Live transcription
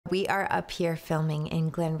We are up here filming in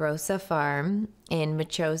Glen Rosa Farm in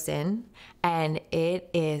Machosen, and it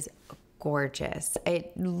is gorgeous.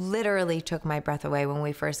 It literally took my breath away when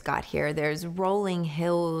we first got here. There's rolling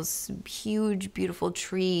hills, huge, beautiful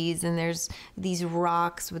trees, and there's these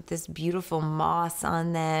rocks with this beautiful moss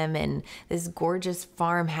on them, and this gorgeous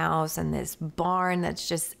farmhouse, and this barn that's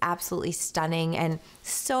just absolutely stunning, and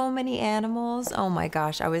so many animals. Oh my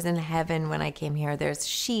gosh, I was in heaven when I came here. There's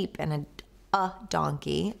sheep and a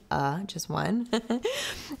donkey, just one,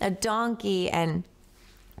 a donkey, and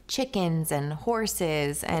chickens and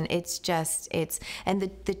horses, and and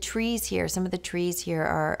the trees here, some of the trees here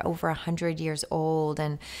are over 100 years old,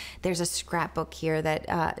 and there's a scrapbook here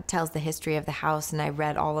that tells the history of the house, and I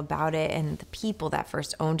read all about it, and the people that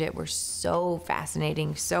first owned it were so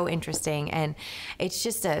fascinating, so interesting, and it's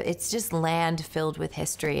just land filled with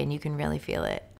history, and you can really feel it.